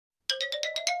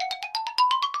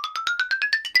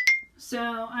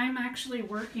So I'm actually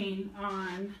working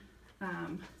on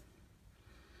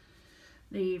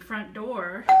the front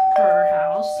door for our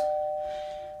house.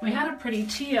 We had a pretty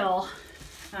teal,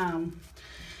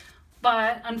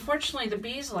 but unfortunately the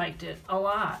bees liked it a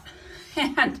lot.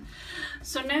 And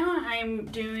so now I'm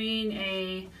doing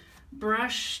a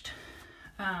brushed,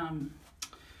 oh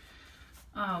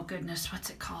goodness, what's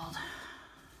it called?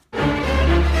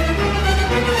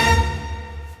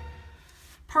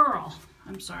 Pearl,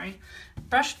 I'm sorry,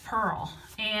 brushed pearl.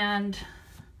 And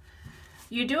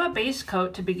you do a base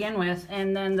coat to begin with,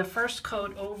 and then the first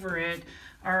coat over it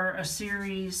are a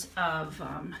series of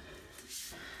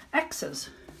X's.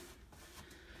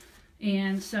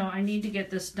 And so I need to get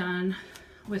this done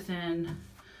within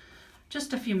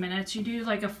just a few minutes. You do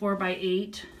like a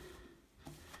 4x8,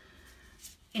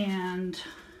 and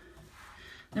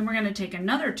then we're going to take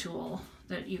another tool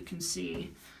that you can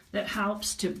see that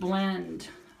helps to blend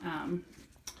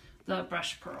the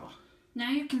brush pearl.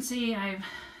 Now you can see I've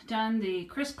done the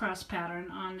crisscross pattern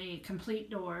on the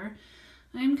complete door.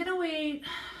 I'm going to wait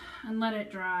and let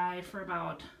it dry for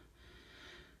about,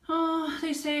 oh,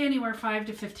 they say anywhere 5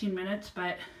 to 15 minutes,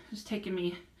 but it's taken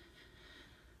me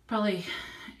probably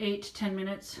 8 to 10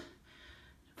 minutes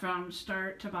from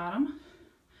start to bottom.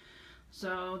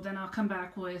 So then I'll come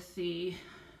back with the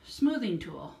smoothing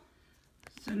tool.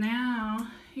 So now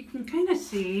you can kind of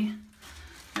see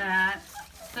that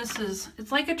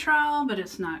it's like a trowel, but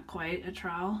it's not quite a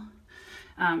trowel.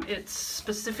 It's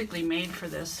specifically made for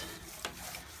this.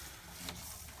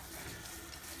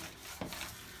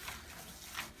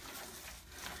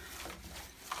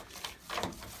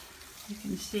 You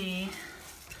can see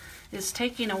it's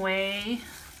taking away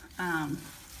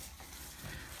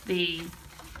the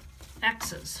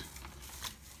X's.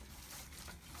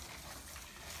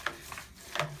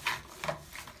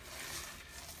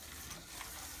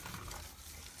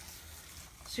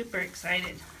 Super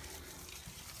excited.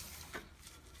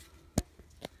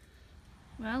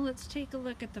 Well, let's take a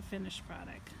look at the finished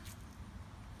product.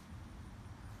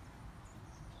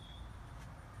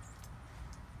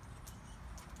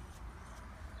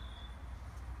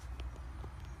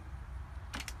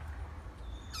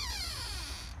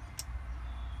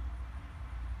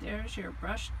 There's your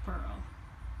brushed pearl.